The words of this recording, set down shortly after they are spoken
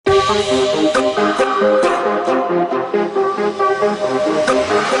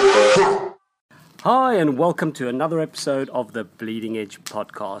Hi, and welcome to another episode of the Bleeding Edge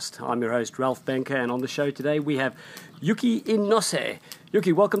podcast. I'm your host, Ralph Benker, and on the show today we have Yuki Inose.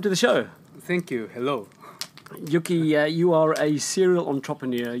 Yuki, welcome to the show. Thank you. Hello. Yuki, you are a serial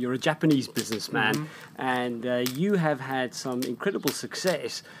entrepreneur. You're a Japanese businessman, and you have had some incredible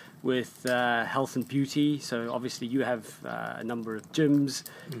success with health and beauty. So obviously you have a number of gyms.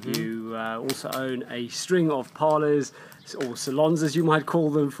 You also own a string of parlors, or salons as you might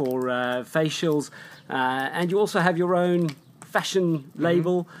call them, for facials. And you also have your own fashion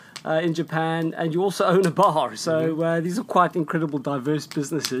label in Japan, and you also own a bar. So these are quite incredible, diverse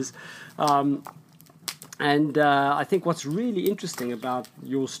businesses. And I think what's really interesting about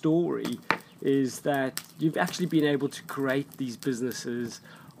your story is that you've actually been able to create these businesses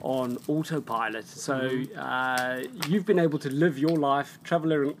on autopilot. So you've been able to live your life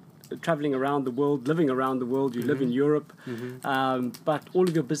traveling around the world, living around the world. You live in Europe, but all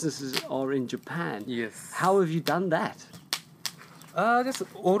of your businesses are in Japan. Yes. How have you done that? Just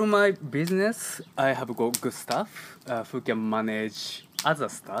all my business, I have got good staff who can manage other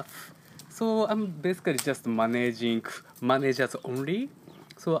stuff. So I'm basically just managing managers only.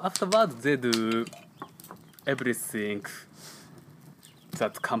 So afterwards, they do everything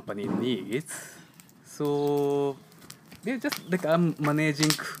that company needs. So yeah, just like I'm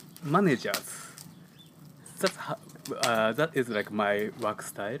managing managers. That's how, that is like my work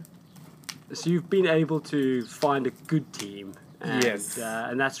style. So you've been able to find a good team. And, Yes.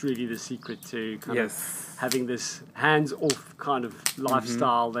 And that's really the secret to kind Yes. of having this hands-off kind of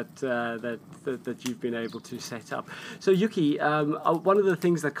lifestyle that you've been able to set up. So Yuki, one of the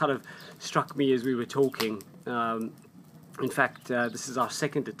things that kind of struck me as we were talking, in fact, this is our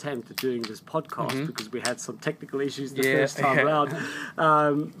second attempt at doing this podcast because we had some technical issues the first time around.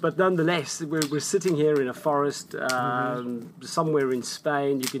 But nonetheless, we're sitting here in a forest somewhere in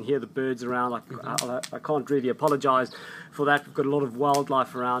Spain. You can hear the birds around. I can't really apologize for that. We've got a lot of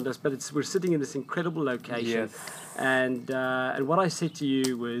wildlife around us, but we're sitting in this incredible location. Yes. And what I said to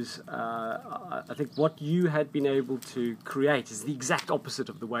you was, I think what you had been able to create is the exact opposite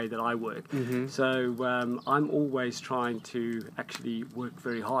of the way that I work. So I'm always trying to actually work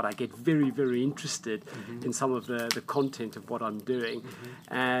very hard. I get very, very interested in some of the content of what I'm doing.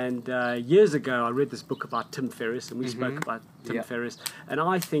 And years ago, I read this book about Tim Ferriss, and we spoke about Tim Ferriss. And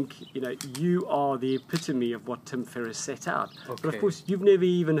I think, you are the epitome of what Tim Ferriss set out. But of course, you've never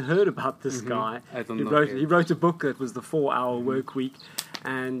even heard about this guy. I don't know. He wrote a book that was the 4-hour work week,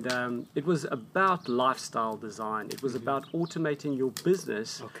 and it was about lifestyle design. It was about automating your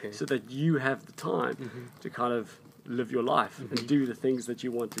business so that you have the time to kind of live your life and do the things that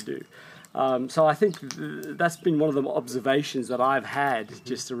you want to do. So I think that's been one of the observations that I've had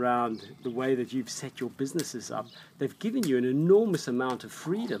just around the way that you've set your businesses up. They've given you an enormous amount of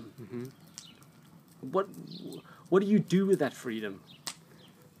freedom. What do you do with that freedom?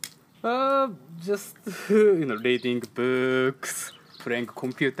 Just reading books, playing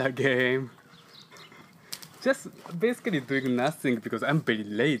computer game. Just basically doing nothing because I'm very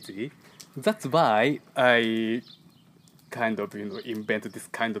lazy. That's why I kind of invent this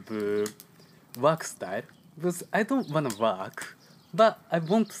kind of work style, because I don't want to work, but I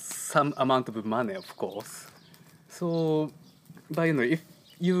want some amount of money, of course. So, but if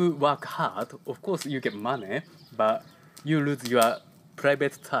you work hard, of course you get money, but you lose your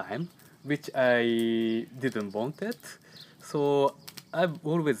private time, which I didn't want it. So I'm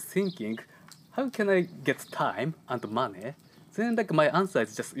always thinking, how can I get time and money? Then my answer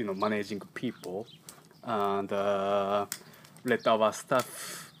is just managing people and let our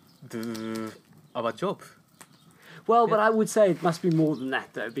staff do our job. Well, but I would say it must be more than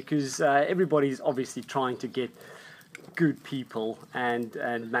that, though, because everybody's obviously trying to get good people and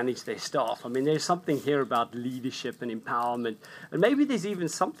manage their staff. I mean, there's something here about leadership and empowerment, and maybe there's even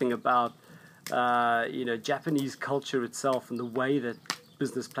something about Japanese culture itself and the way that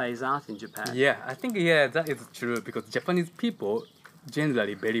business plays out in Japan. Yeah, I think that is true, because Japanese people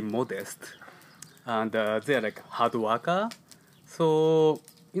generally very modest, and they're like hard worker. So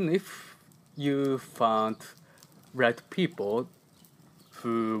if you found right people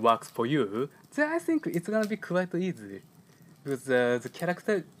who works for you, then I think it's gonna be quite easy, because the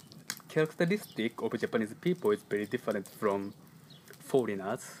characteristic of Japanese people is very different from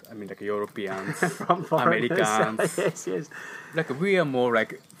foreigners. I mean, like Europeans, From Americans. yes. Like we are more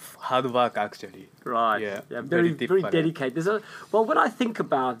like hard work actually. Right. Yeah. Very different. dedicated. Well, when I think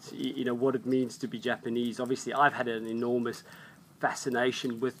about what it means to be Japanese, obviously I've had an enormous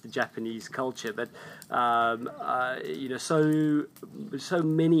fascination with the Japanese culture, but so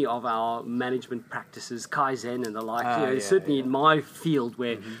many of our management practices, Kaizen and the like, certainly in my field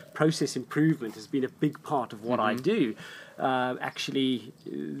where process improvement has been a big part of what I do. Actually,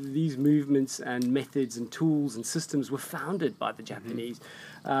 these movements and methods and tools and systems were founded by the Japanese,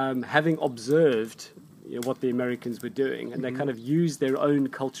 having observed what the Americans were doing, and they kind of used their own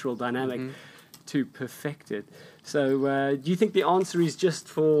cultural dynamic to perfect it. So do you think the answer is just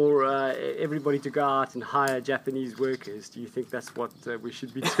for everybody to go out and hire Japanese workers? Do you think that's what we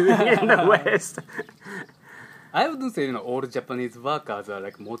should be doing in the West? I wouldn't say all Japanese workers are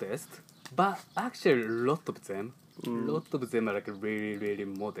like modest, but actually a lot of them are like really, really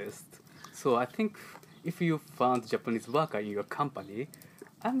modest. So I think if you found Japanese worker in your company,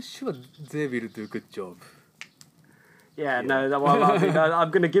 I'm sure they will do a good job.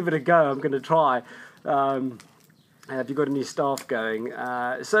 I'm going to give it a go. I'm going to try. Have you got any staff going?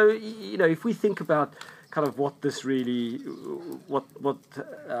 So if we think about kind of what this really, what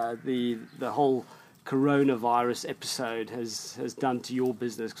the whole coronavirus episode has done to your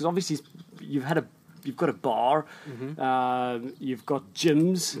business, because obviously you've got a bar, you've got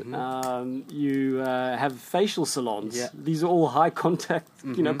gyms, you have facial salons. Yeah. These are all high contact,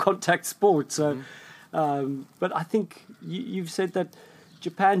 contact sports. So, but I think you've said that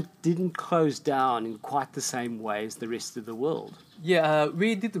Japan didn't close down in quite the same way as the rest of the world. Yeah,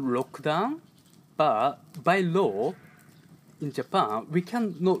 we did lockdown, but by law, in Japan, we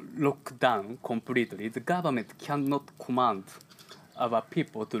cannot lock down completely. The government cannot command our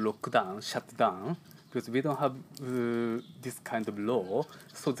people to lock down, shut down, because we don't have this kind of law.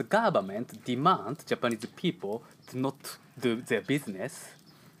 So the government demands Japanese people to not do their business.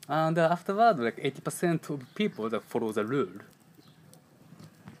 And afterward, like 80% of people that follow the rule.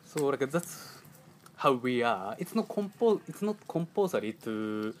 So like that's how we are. It's not compulsory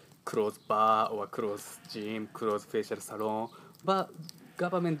to close bar or close gym, close facial salon, but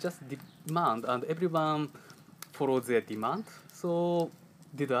government just demand and everyone follows their demand. So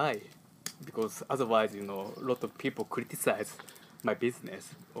did I, because otherwise, a lot of people criticize my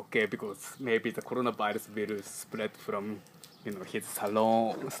business. Okay, because maybe the coronavirus will spread from his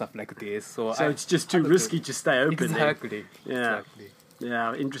salon, stuff like this. So it's just too risky to stay open. Exactly. Yeah. Exactly.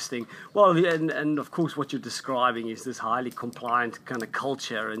 Yeah, interesting. Well, and of course, what you're describing is this highly compliant kind of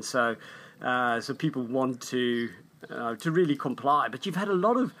culture, and so people want to really comply. But you've had a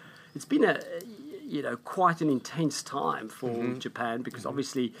lot of. It's been quite an intense time for Japan, because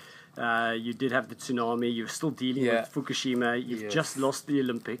obviously you did have the tsunami. You're still dealing with Fukushima. You've just lost the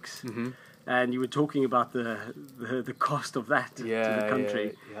Olympics. And you were talking about the cost of that to the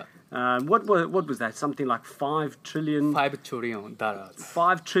country. What was that? Something like $5 trillion. $5 trillion.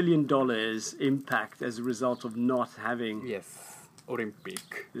 $5 trillion impact as a result of not having the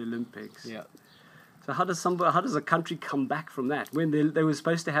Olympics. Yeah. So how does a country come back from that when they were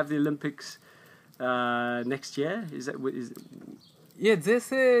supposed to have the Olympics next year? Yeah, they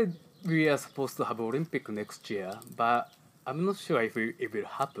said we are supposed to have Olympic next year, but I'm not sure if it will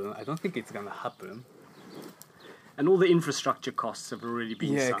happen. I don't think it's gonna happen. And all the infrastructure costs have already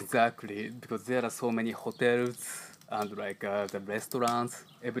been sunk. Yeah, exactly. Because there are so many hotels and the restaurants,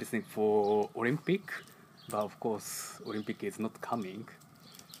 everything for Olympic. But of course, Olympic is not coming.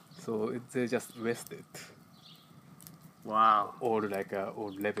 So they just wasted. Wow. All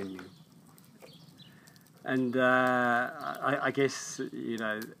revenue. And I guess,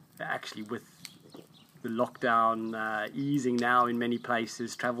 actually with the lockdown easing now in many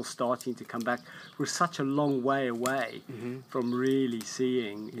places, travel starting to come back, we're such a long way away from really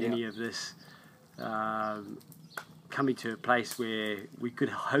seeing any of this coming to a place where we could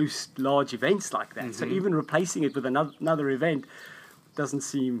host large events like that. So even replacing it with another event doesn't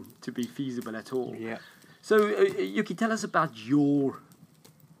seem to be feasible at all. Yeah. So Yuki, tell us about your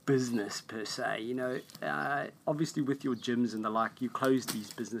business per se. Obviously with your gyms and the like, you close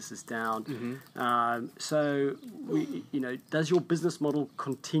these businesses down. So does your business model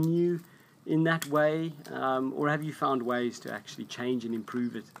continue in that way, or have you found ways to actually change and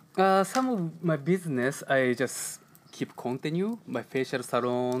improve it? Some of my business I just keep continue. My facial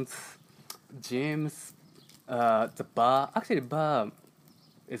salons, gyms, the bar. Actually, bar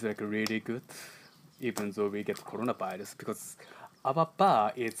is really good, even though we get coronavirus, because our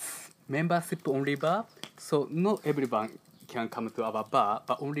bar is membership only bar, so not everyone can come to our bar,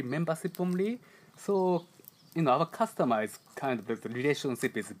 but only membership only. So, our customer is the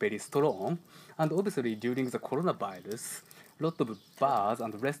relationship is very strong, and obviously during the coronavirus, a lot of bars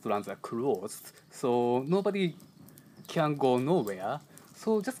and restaurants are closed, so nobody can go nowhere.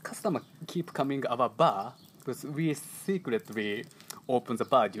 So just customer keep coming our bar, because we secretly opened the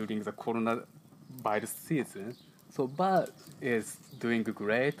bar during the coronavirus season. So bar is doing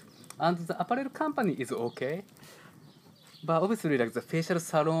great, and the apparel company is okay. But obviously, like the facial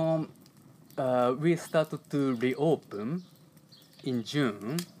salon, we started to reopen in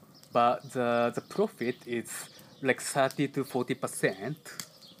June, but the profit is like 30 to 40%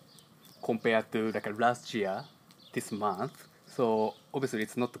 compared to like last year, this month. So obviously,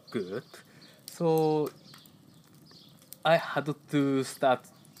 it's not good. So I had to start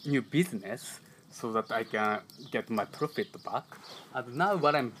new business so that I can get my profit back. And now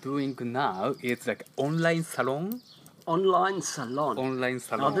what I'm doing now is like online salon. Online salon. Online Now,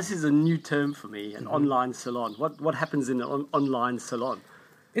 salon. this is a new term for me, an online salon. What happens in an online salon?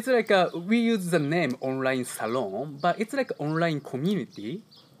 It's like we use the name online salon, but it's like online community.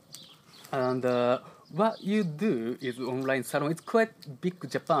 And what you do is online salon. It's quite big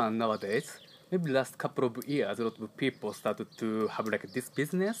Japan nowadays. Maybe last couple of years, a lot of people started to have like this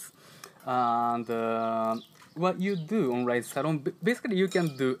business. And what you do online salon, basically you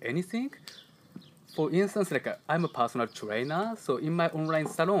can do anything. For instance, like I'm a personal trainer, so in my online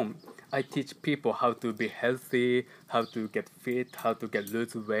salon, I teach people how to be healthy, how to get fit, how to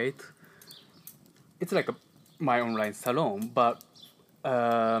lose weight. It's like my online salon, but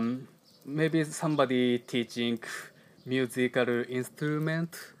maybe somebody teaching musical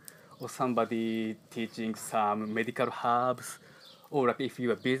instrument, or somebody teaching some medical herbs, or like if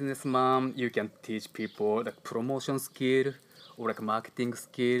you're a businessman, you can teach people like promotion skill or like marketing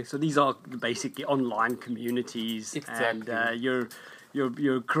skill. So these are basically online communities, Exactly. and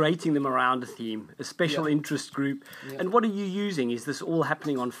you're creating them around a theme, a special interest group. Yeah. And what are you using? Is this all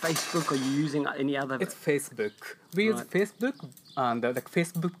happening on Facebook? Are you using any other? It's Facebook. We use Facebook and like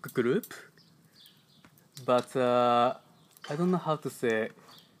Facebook group, but I don't know how to say.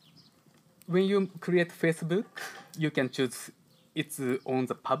 When you create Facebook, you can choose it's on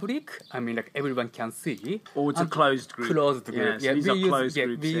the public. I mean, like everyone can see. Or it's a closed group. Closed group. Yeah, so these are closed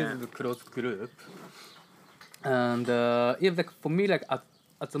groups. We use the closed group. And yeah, like for me, like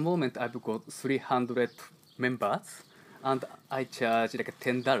at the moment, I've got 300 members, and I charge like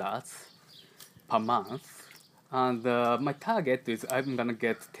 $10 per month. And my target is I'm gonna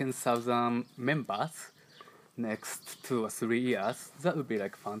get 10,000 members next 2 or 3 years. That would be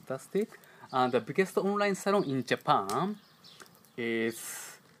like fantastic. And the biggest online salon in Japan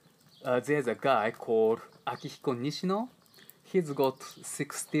is there's a guy called Akihiko Nishino. He's got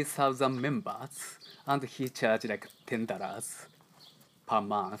 60,000 members, and he charges like $10 per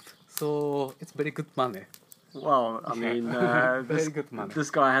month. So it's very good money. Well, I mean, Very good money. this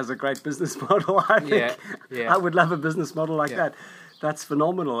guy has a great business model. I think. Yeah. I would love a business model like that. That's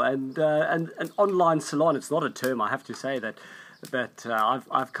phenomenal. And an online salon, it's not a term, I have to say, that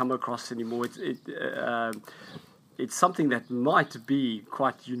I've come across anymore. It's something that might be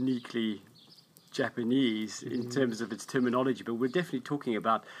quite uniquely Japanese in terms of its terminology, but we're definitely talking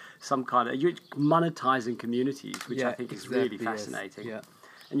about some kind of you're monetizing communities, which I think is really fascinating. Yes.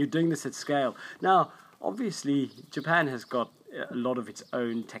 And you're doing this at scale. Now, obviously, Japan has got a lot of its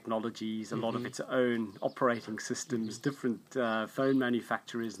own technologies, a lot of its own operating systems, different phone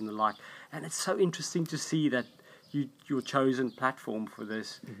manufacturers and the like. And it's so interesting to see that your chosen platform for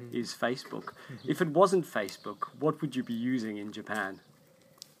this is Facebook. If it wasn't Facebook, what would you be using in Japan?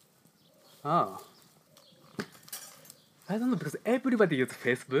 Oh. I don't know, because everybody uses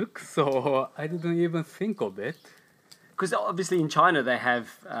Facebook, so I didn't even think of it. Because obviously in China they have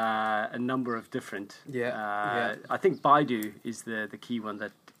a number of different. I think Baidu is the key one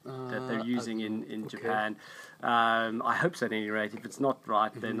that they're using in Japan. I hope so at any rate. If it's not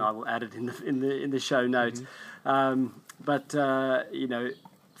right, then I will add it in the show notes. But you know,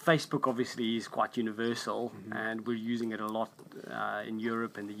 Facebook obviously is quite universal, and we're using it a lot in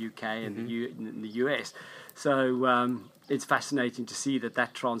Europe and the UK and in the US. So it's fascinating to see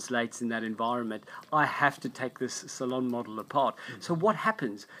that translates in that environment. I have to take this salon model apart. So what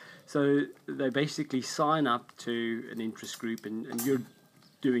happens? So they basically sign up to an interest group, and you're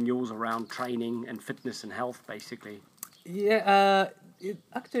doing yours around training and fitness and health, basically. Yeah, it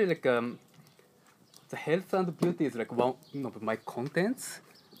actually like the health and beauty is like one of my contents,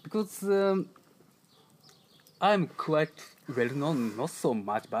 because I'm quite well known, not so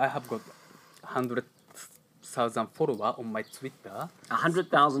much, but I have got 100,000 followers on my Twitter.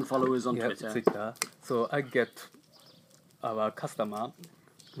 100,000 followers on Twitter. So I get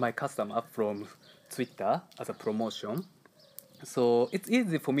my customer from Twitter as a promotion. So it's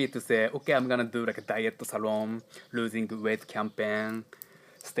easy for me to say, okay, I'm gonna do like a diet salon, losing weight campaign,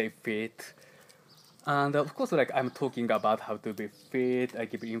 stay fit. And of course, like I'm talking about how to be fit, I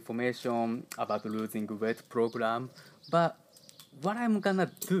give information about losing weight program. But what I'm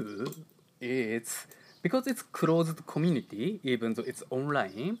gonna do is, because it's closed community, even though it's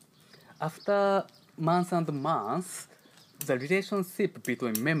online, after months and months, the relationship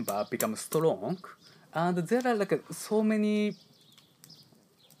between member becomes strong, and there are like so many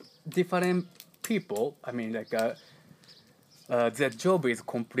different people. I mean, like their job is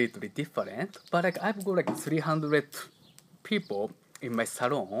completely different. But like I've got like 300 people in my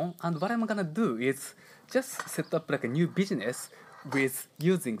salon, and what I'm gonna do is just set up like a new business with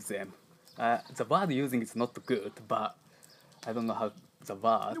using them. The word using is not good, but I don't know how the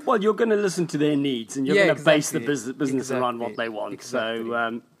word. Well, you're going to listen to their needs, and you're Yeah, going to base the exactly. business around what Exactly. they want.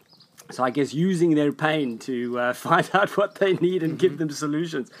 Exactly. So I guess using their pain to find out what they need and give them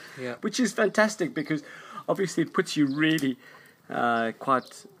solutions, Yeah. which is fantastic because obviously it puts you really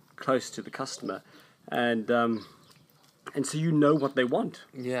quite close to the customer, and so you know what they want.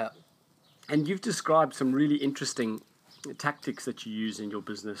 Yeah. And you've described some really interesting tactics that you use in your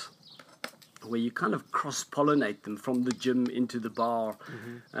business, where you kind of cross-pollinate them from the gym into the bar,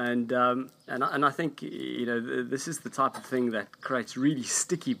 and I think this is the type of thing that creates really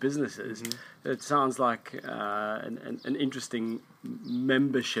sticky businesses. It sounds like an interesting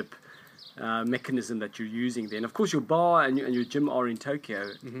membership mechanism that you're using there. And of course, your bar and your gym are in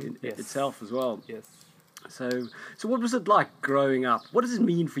Tokyo Yes. itself as well. Yes. So what was it like growing up? What does it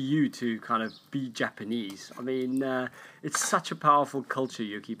mean for you to kind of be Japanese? I mean, it's such a powerful culture,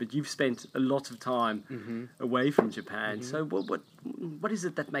 Yuki, but you've spent a lot of time away from Japan. So what is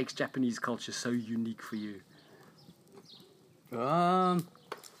it that makes Japanese culture so unique for you?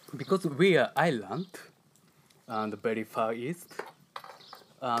 Because we are island and very far east,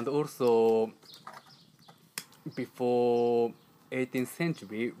 and also before 18th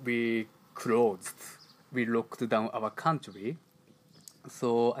century we locked down our country.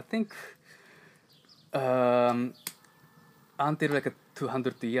 So I think until like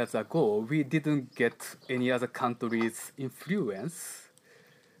 200 years ago, we didn't get any other country's influence.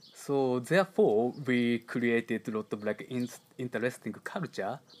 So therefore, we created a lot of like interesting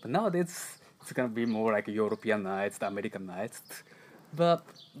culture. But nowadays, it's gonna be more like Europeanized, Americanized. But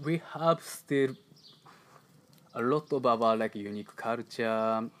we have still a lot of our like unique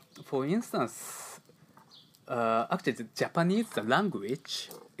culture. For instance, actually, the Japanese, the language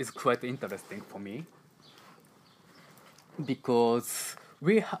is quite interesting for me because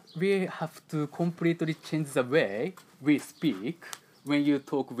we have to completely change the way we speak when you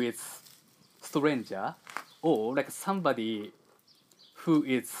talk with stranger or like somebody who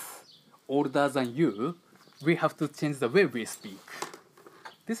is older than you. We have to change the way we speak.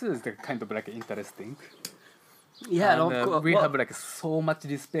 This is the kind of like interesting. Yeah, And, we have like so much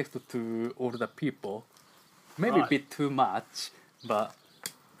respect to older people. Maybe a bit too much, but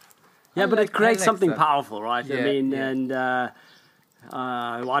but it creates something that. powerful, right? I Yeah, mean, yeah. and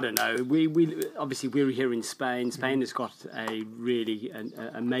I don't know. We obviously we're here in Spain. Spain has got a really an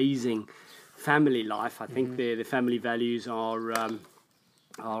amazing family life. I think their family values are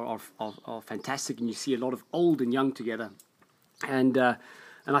fantastic, and you see a lot of old and young together. And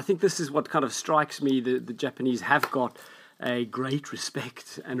I think this is what kind of strikes me. The Japanese have got a great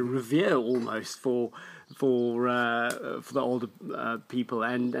respect and a revere almost for the older people,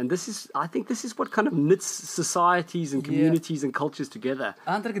 and I think this is what kind of knits societies and communities and cultures together.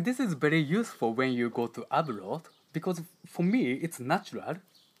 And like, this is very useful when you go to abroad because for me it's natural.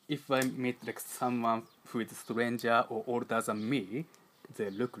 If I meet like someone who is a stranger or older than me, they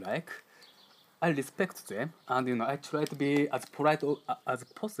look like, I respect them, and I try to be as polite as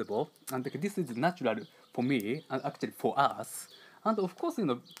possible, and like, this is natural for me and actually for us. And of course,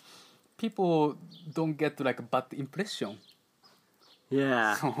 people don't get like a bad impression.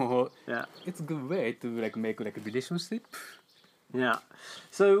 Yeah. So Yeah. it's a good way to like make like a relationship. Yeah.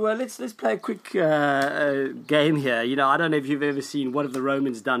 So let's play a quick game here. I don't know if you've ever seen What Have the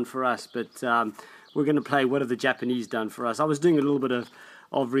Romans Done for Us, but we're going to play What Have the Japanese Done for Us. I was doing a little bit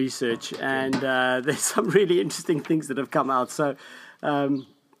of research, and there's some really interesting things that have come out. So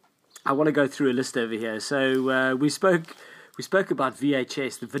I want to go through a list over here. So we spoke about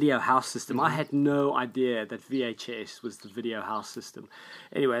VHS, the video house system. I had no idea that VHS was the video house system.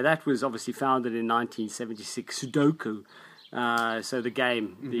 Anyway, that was obviously founded in 1976. Sudoku. So the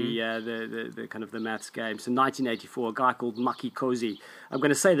game, the kind of the maths game. So 1984, a guy called Maki Kozi. I'm going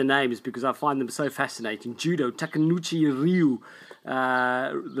to say the names because I find them so fascinating. Judo, Takenuchi Ryu,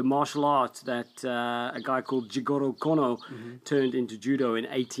 the martial art that a guy called Jigoro Kono turned into judo in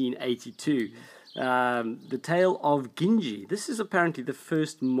 1882. The Tale of Genji. This is apparently the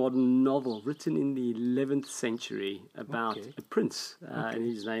first modern novel written in the 11th century about a prince, and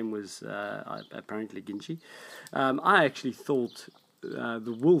his name was apparently Genji. I actually thought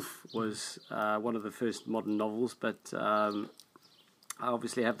The Wolf was one of the first modern novels, but I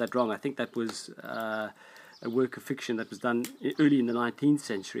obviously have that wrong. I think that was a work of fiction that was done early in the 19th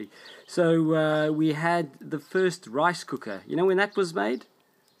century. So we had the first rice cooker. You know when that was made?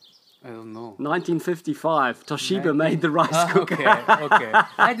 I don't know. 1955. Toshiba made the rice cooker. Okay.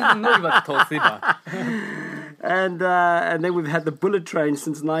 I didn't know it was Toshiba. And then we've had the bullet train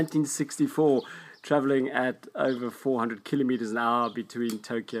since 1964, traveling at over 400 kilometers an hour between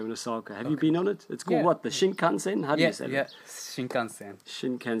Tokyo and Osaka. Have you been on it? It's called what? The Shinkansen? How do you say it? Yeah, Shinkansen.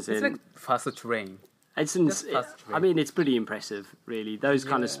 Shinkansen. It's like fast train. I mean, it's pretty impressive, really. Those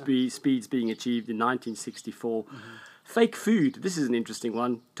kind of speeds being achieved in 1964. Fake food. This is an interesting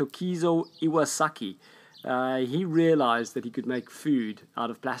one. Tokizo Iwasaki. He realized that he could make food out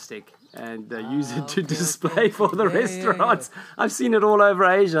of plastic and use it to display for the restaurants. I've seen it all over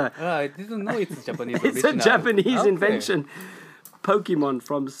Asia. I didn't know it's Japanese. It's a Japanese invention. Pokemon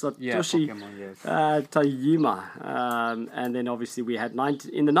from Satoshi Tajima. And then obviously we had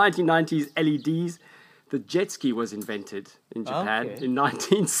in the 1990s LEDs. The jet ski was invented in Japan in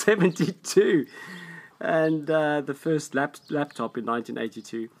 1972. And the first laptop in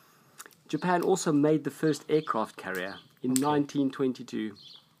 1982. Japan also made the first aircraft carrier in 1922.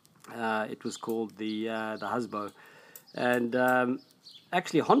 It was called the Hasbo. And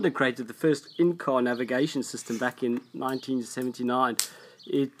actually Honda created the first in-car navigation system back in 1979.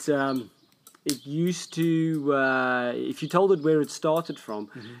 It used to, if you told it where it started from,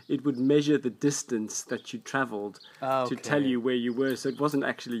 it would measure the distance that you traveled to tell you where you were. So it wasn't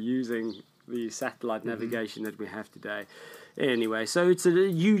actually using the satellite navigation that we have today. Anyway, so it's a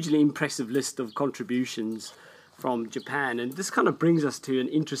hugely impressive list of contributions from Japan, and this kind of brings us to an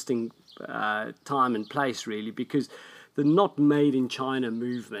interesting time and place, really, because the not made in China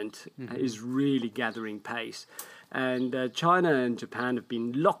movement is really gathering pace. And China and Japan have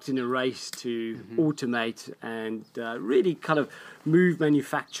been locked in a race to automate and really kind of move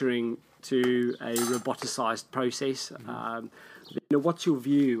manufacturing to a roboticized process. What's your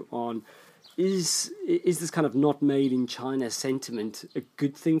view on is this kind of not made in China sentiment a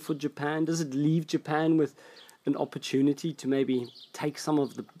good thing for Japan? Does it leave Japan with an opportunity to maybe take some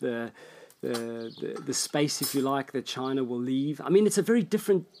of the space, if you like, that China will leave? I mean, it's a very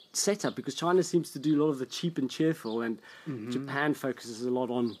different setup because China seems to do a lot of the cheap and cheerful, and Japan focuses a lot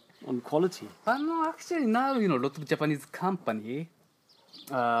on quality. But no, actually now, a lot of Japanese company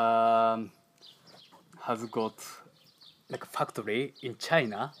has got like a factory in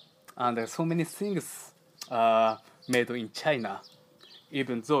China, and there's so many things made in China,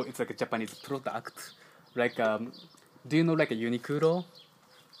 even though it's like a Japanese product. Like, do you know like a Uniqlo?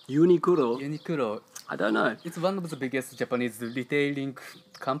 Uniqlo. I don't know. It's one of the biggest Japanese retailing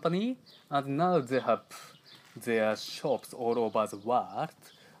company, and now they have their shops all over the world.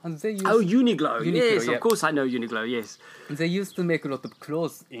 And they use Uniqlo. Yes, of course I know Uniqlo. Yes. They used to make a lot of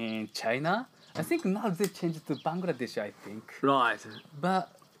clothes in China. I think now they changed to Bangladesh, I think. Right.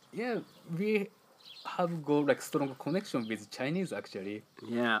 But yeah, we have got like strong connection with Chinese actually.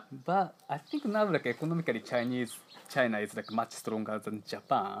 Yeah. But I think now like economically China is like much stronger than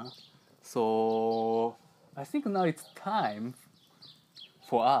Japan. So I think now it's time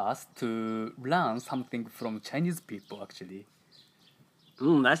for us to learn something from Chinese people actually.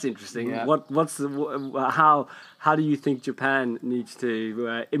 That's interesting. Yeah. How do you think Japan needs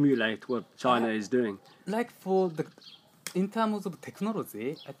to emulate what China is doing? Like in terms of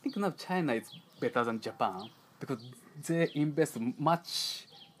technology, I think now China is better than Japan because they invest much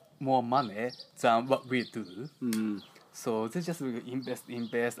more money than what we do. So they just invest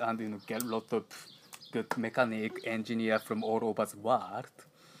and get a lot of good mechanic engineer from all over the world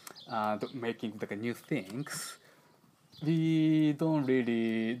and making like new things. We don't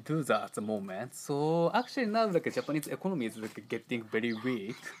really do that at the moment. So actually now like the Japanese economy is like getting very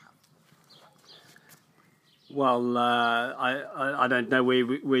weak. Well, I don't know where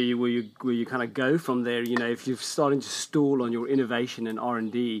you kind of go from there. If you're starting to stall on your innovation and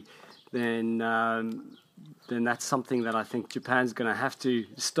R&D, then that's something that I think Japan's going to have to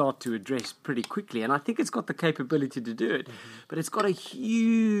start to address pretty quickly. And I think it's got the capability to do it, but it's got a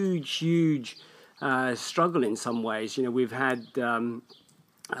huge struggle in some ways. We've had,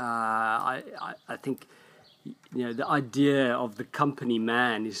 I think, the idea of the company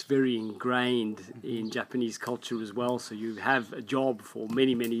man is very ingrained in Japanese culture as well. So you have a job for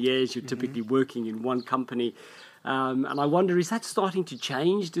many years. You're typically working in one company. And I wonder, is that starting to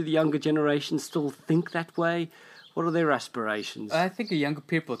change? Do the younger generation still think that way? What are their aspirations? I think young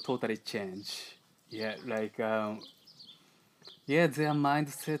people totally change. Yeah, like yeah, their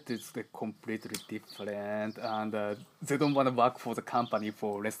mindset is like completely different, and they don't want to work for the company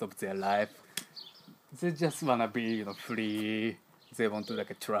for rest of their life. They just wanna be, free. They want to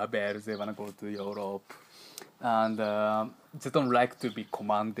like travel. They wanna go to Europe, and they don't like to be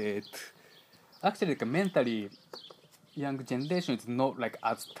commanded. Actually, like mentally, young generation is not like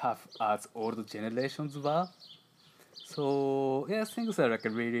as tough as old generations were. So yeah, things are like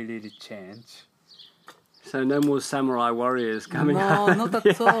really, really change. So no more samurai warriors coming No, out. not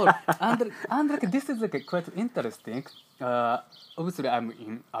at all. And like this is like quite interesting. Obviously, I'm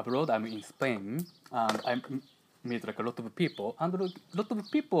in abroad. I'm in Spain, and I meet like a lot of people. And a lot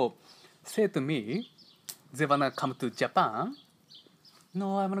of people say to me, they wanna come to Japan.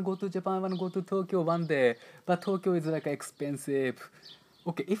 No, I wanna go to Japan. I wanna go to Tokyo one day, but Tokyo is like expensive.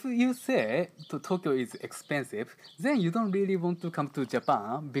 Okay, if you say to Tokyo is expensive, then you don't really want to come to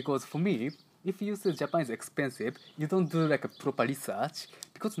Japan, because for me, if you say Japan is expensive, you don't do like a proper research,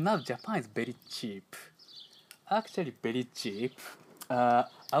 because now Japan is very cheap. Actually, very cheap.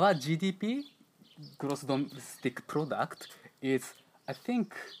 Our GDP, gross domestic product, is I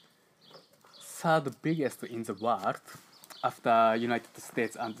think third biggest in the world after United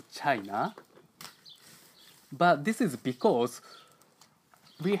States and China. But this is because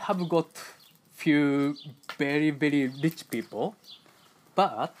we have got few very, very rich people,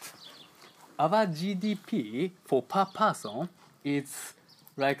 but our GDP for per person is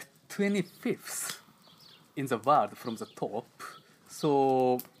like 25th in the world from the top.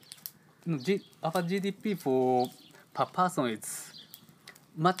 So our GDP for per person is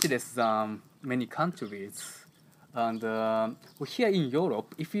much less than many countries. And here in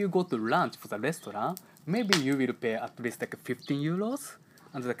Europe, if you go to lunch for the restaurant, maybe you will pay at least like 15 euros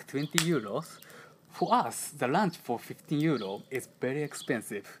and like 20 euros. For us, the lunch for 15 euro is very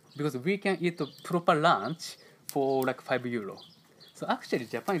expensive, because we can eat a proper lunch for like 5 euro. So actually,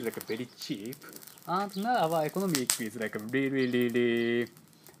 Japan is like very cheap, and now our economy is like really, really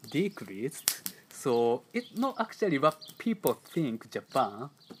decreased. So it's not actually what people think Japan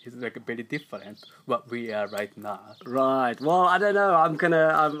is like very different what we are right now. Right. Well, I don't know.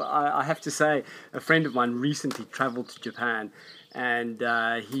 I have to say, a friend of mine recently traveled to Japan, and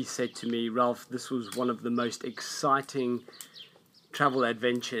he said to me, Ralph, this was one of the most exciting travel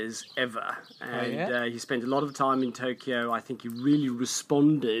adventures ever. And he spent a lot of time in Tokyo. I think he really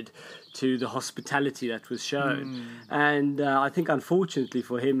responded to the hospitality that was shown. And I think, unfortunately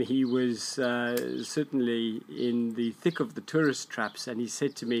for him, he was certainly in the thick of the tourist traps. And he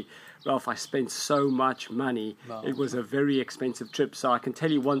said to me, Ralph, I spent so much money. Wow. It was a very expensive trip. So I can tell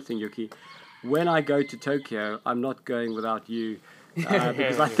you one thing, Yuki. When I go to Tokyo, I'm not going without you.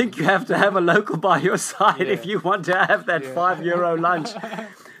 Because I think you have to have a local by your side if you want to have that €5 lunch.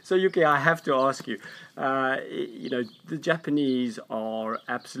 So Yuki, I have to ask you, the Japanese are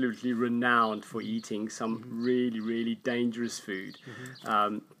absolutely renowned for eating some really, really dangerous food.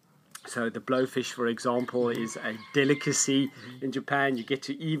 So the blowfish, for example, is a delicacy in Japan. You get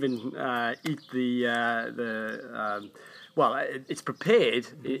to even eat it's prepared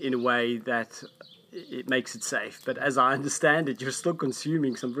in a way that it makes it safe, but as I understand it, you're still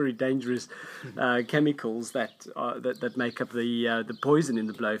consuming some very dangerous chemicals that make up the poison in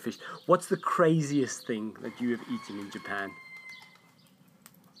the blowfish. What's the craziest thing that you have eaten in Japan?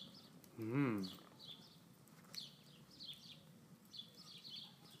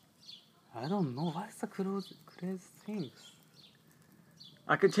 I don't know. What's the crazy things?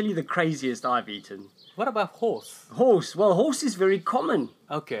 I can tell you the craziest I've eaten. What about horse? Horse. Well, horse is very common.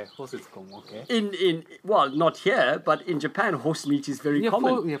 Okay, horse is common. Okay. Not here, but in Japan, horse meat is very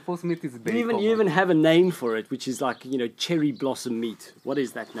common. Horse meat is very common. You even have a name for it, which is like cherry blossom meat. What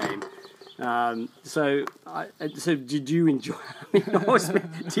is that name? So did you enjoy horse meat?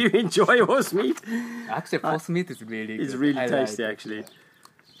 Do you enjoy horse meat? Actually, horse meat is really good. It's really tasty, actually.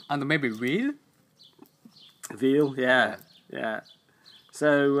 And maybe veal? Veal, yeah.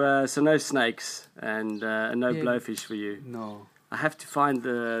 So no snakes and no blowfish for you. No. I have to find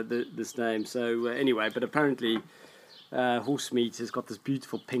this name. So anyway, but apparently horse meat has got this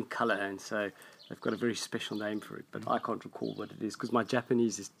beautiful pink color, and so they've got a very special name for it. But I can't recall what it is because my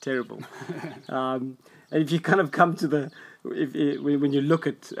Japanese is terrible. And if you kind of come to when you look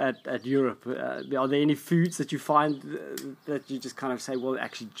at Europe, are there any foods that you find that you just kind of say, well,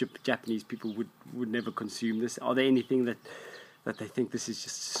 actually Japanese people would never consume this? Are there anything that they think this is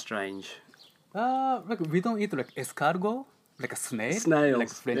just strange? Like we don't eat like escargot, like a snail. Snails, like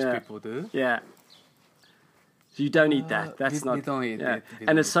French people do. Yeah. So you don't eat that. That's not. We don't eat it.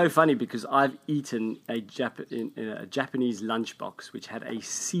 And it's so funny because I've eaten in a Japanese lunchbox which had a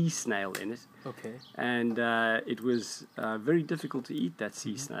sea snail in it, Okay. and it was very difficult to eat that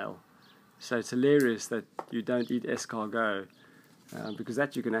sea snail. So it's hilarious that you don't eat escargot because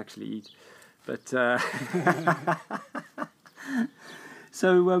that you can actually eat. But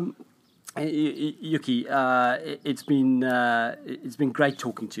so. Yuki, it's been great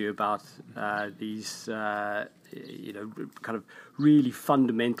talking to you about these kind of really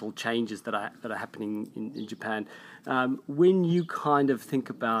fundamental changes that are happening in Japan. When you kind of think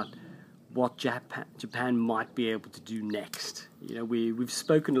about what Japan might be able to do next, we've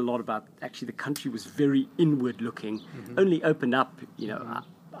spoken a lot about actually the country was very inward looking, only opened up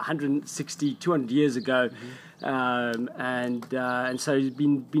 160, 200 years ago, and so it's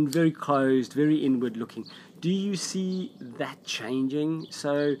been very closed, very inward looking. Do you see that changing?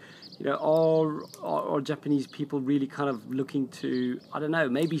 So, are Japanese people really kind of looking to, I don't know,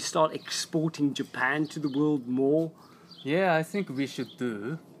 maybe start exporting Japan to the world more? Yeah, I think we should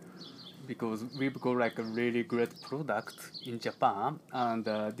do, because we've got like a really great product in Japan, and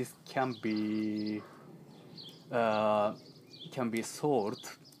this can be sold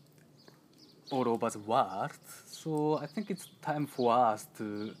all over the world. So I think it's time for us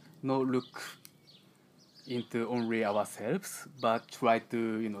to not look into only ourselves, but try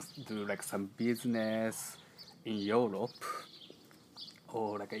to do like some business in Europe,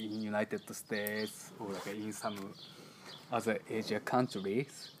 or like in United States, or like in some other Asia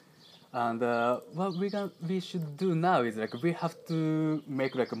countries. And what we should do now is like we have to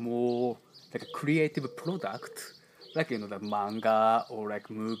make like a more like a creative product, like the manga or like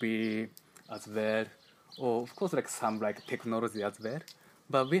movie as well, or of course like some like technology as well.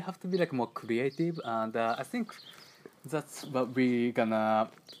 But we have to be like more creative, and I think that's what we're gonna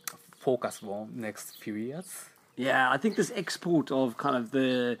focus on next few years. Yeah, I think this export of kind of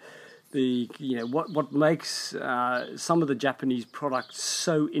the what makes some of the Japanese products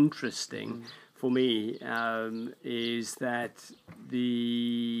so interesting for me is that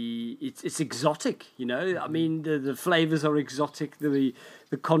it's exotic. I mean the flavors are exotic, the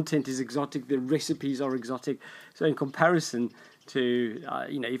content is exotic, the recipes are exotic. So in comparison to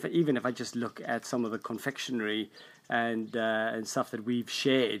even if I just look at some of the confectionery and stuff that we've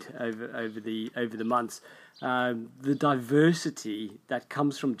shared over the months. The diversity that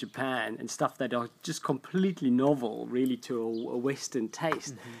comes from Japan and stuff that are just completely novel, really, to a Western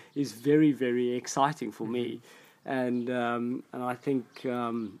taste, is very, very exciting for me, and I think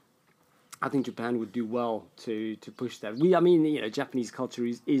Japan would do well to push that. Japanese culture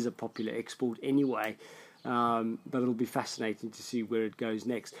is a popular export anyway, but it'll be fascinating to see where it goes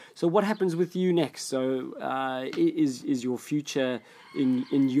next. So, what happens with you next? So, is your future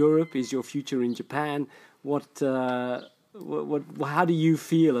in Europe? Is your future in Japan? How do you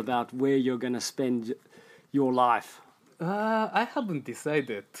feel about where you're going to spend your life? I haven't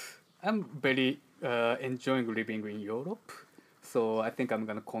decided. I'm very enjoying living in Europe, so I think I'm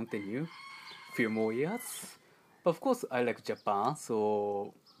going to continue a few more years. But of course, I like Japan,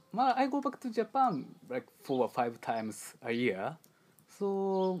 so I go back to Japan like 4 or 5 times a year.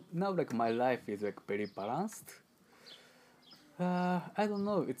 So now like my life is like very balanced. I don't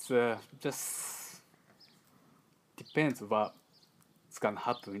know, it's just depends what's gonna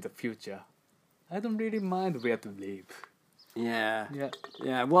happen in the future. I don't really mind where to live. Yeah.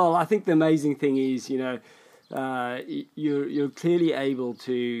 Well, I think the amazing thing is, you're clearly able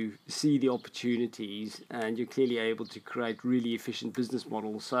to see the opportunities, and you're clearly able to create really efficient business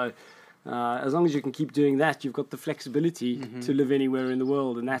models. So, as long as you can keep doing that, you've got the flexibility to live anywhere in the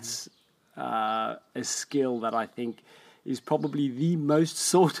world, and that's a skill that I think is probably the most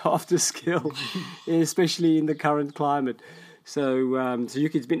sought after skill, especially in the current climate. So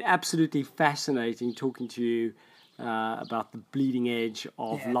Yuki, it's been absolutely fascinating talking to you about the bleeding edge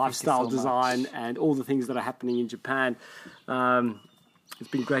of lifestyle design and all the things that are happening in Japan. It's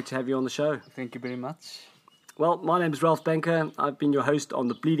been great to have you on the show. Thank you very much. Well, my name is Ralph Benker. I've been your host on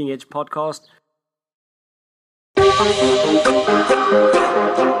the Bleeding Edge podcast.